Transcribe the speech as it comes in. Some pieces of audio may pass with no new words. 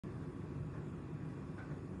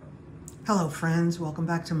Hello friends, welcome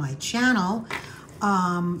back to my channel.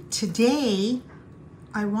 Today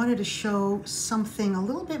I wanted to show something a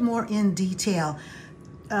little bit more in detail.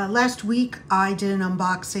 Last week I did an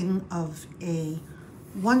unboxing of a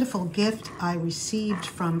wonderful gift I received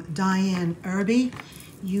from Diane.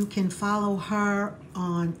 You can follow her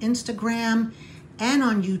on Instagram and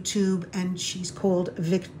on YouTube, and she's called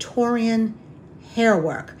Victorian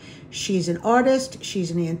Hairwork. She's an artist,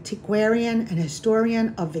 she's an antiquarian and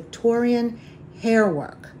historian of Victorian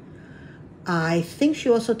hairwork. I think she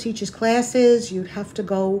also teaches classes. You'd have to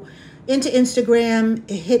go into Instagram,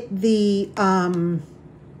 hit the,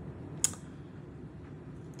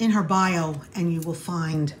 in her bio, and you will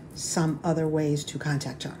find some other ways to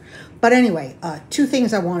contact her. But anyway, two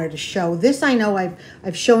things I wanted to show. This I know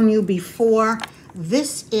I've shown you before.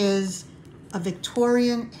 This is a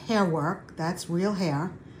Victorian hairwork. That's real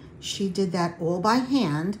hair. She did that all by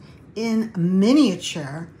hand in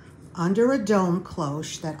miniature under a dome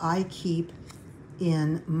cloche that I keep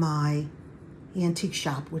in my antique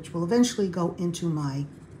shop, which will eventually go into my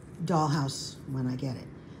dollhouse when I get it.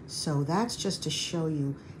 So that's just to show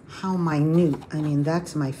you how minute. I mean,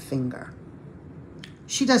 that's my finger.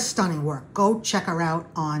 She does stunning work. Go check her out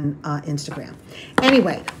on Instagram.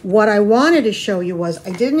 Anyway, what I wanted to show you was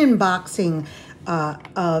I did an unboxing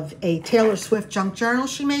of a Taylor Swift junk journal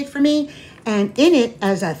she made for me. And in it,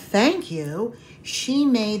 as a thank you, she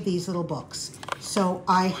made these little books. So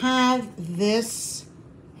I have this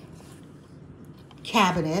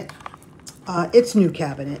cabinet. It's new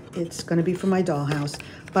cabinet. It's going to be for my dollhouse.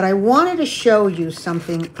 But I wanted to show you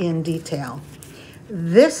something in detail.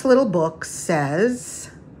 This little book says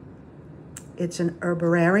it's an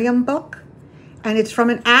herbarium book, and it's from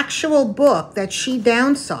an actual book that she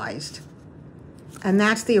downsized. And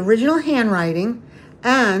that's the original handwriting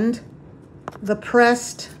and the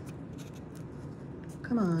pressed,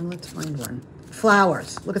 come on, let's find one,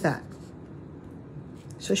 flowers. Look at that.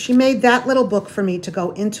 So she made that little book for me to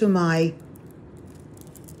go into my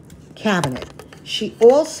cabinet. She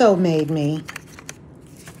also made me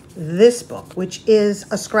this book, which is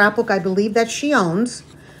a scrapbook I believe that she owns.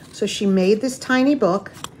 So she made this tiny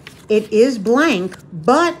book. It is blank,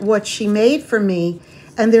 but what she made for me,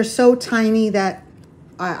 and they're so tiny that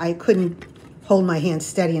I couldn't hold my hand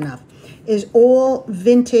steady enough, is all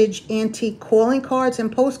vintage antique calling cards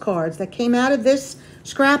and postcards that came out of this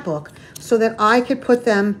scrapbook so that I could put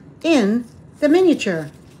them in the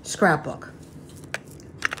miniature scrapbook.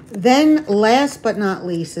 Then last but not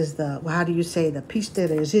least is the, how do you say, the piece de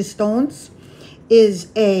resistance,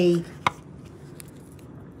 is a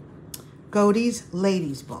Godey's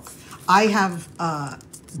Ladies book. I have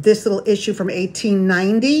this little issue from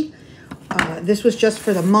 1890. This was just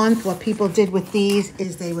for the month. What people did with these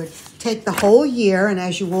is they would take the whole year, and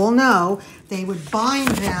as you all know, they would bind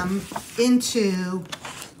them into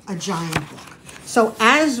a giant book. So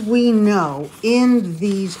as we know, in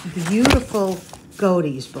these beautiful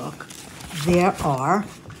Godey's book, there are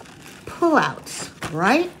pullouts,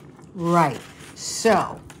 right? Right.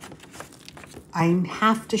 So I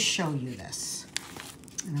have to show you this.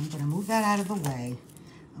 And I'm going to move that out of the way.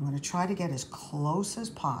 I'm going to try to get as close as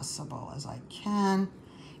possible as I can.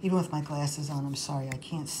 Even with my glasses on, I'm sorry, I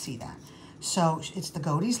can't see that. So it's the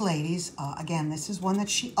Godey's Ladies. Again, this is one that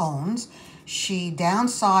she owns. She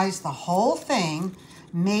downsized the whole thing,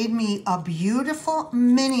 made me a beautiful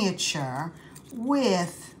miniature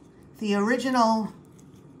with the original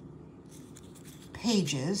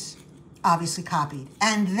pages, obviously copied.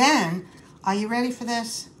 And then, are you ready for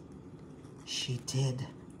this? She did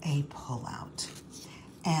a pullout.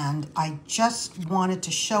 And I just wanted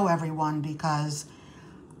to show everyone because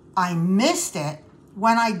I missed it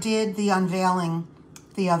when I did the unveiling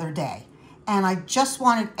the other day. And I just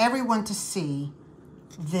wanted everyone to see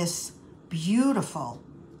this beautiful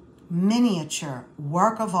miniature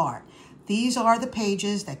work of art. These are the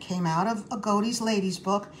pages that came out of a Godey's Ladies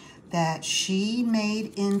book that she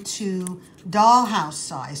made into dollhouse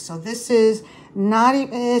size. So this is not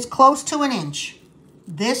even, it's close to an inch,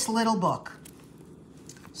 this little book.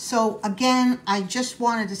 So again, I just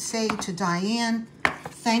wanted to say to Diane,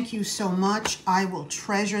 thank you so much. I will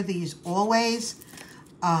treasure these always.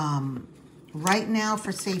 Right now,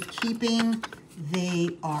 for safekeeping,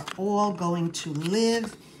 they are all going to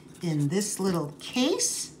live in this little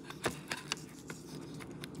case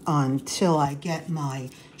until I get my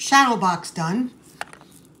shadow box done.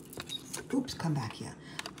 Oops, come back here.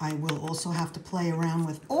 I will also have to play around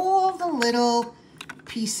with all the little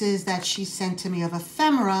pieces that she sent to me of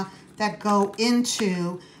ephemera that go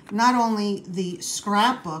into not only the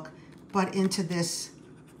scrapbook, but into this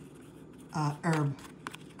herb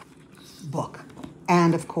book.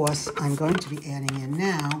 And of course, I'm going to be adding in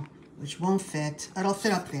now, which won't fit. It'll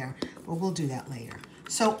fit up there, but we'll do that later.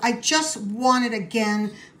 So I just wanted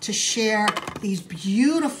again to share these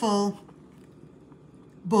beautiful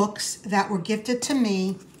books that were gifted to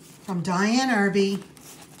me from Diane Irby.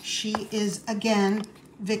 She is, again,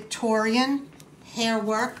 Victorian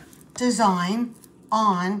Hairwork Design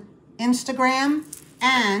on Instagram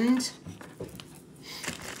and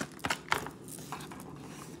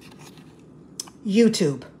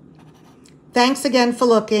YouTube. Thanks again for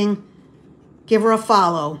looking. Give her a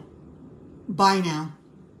follow. Bye now.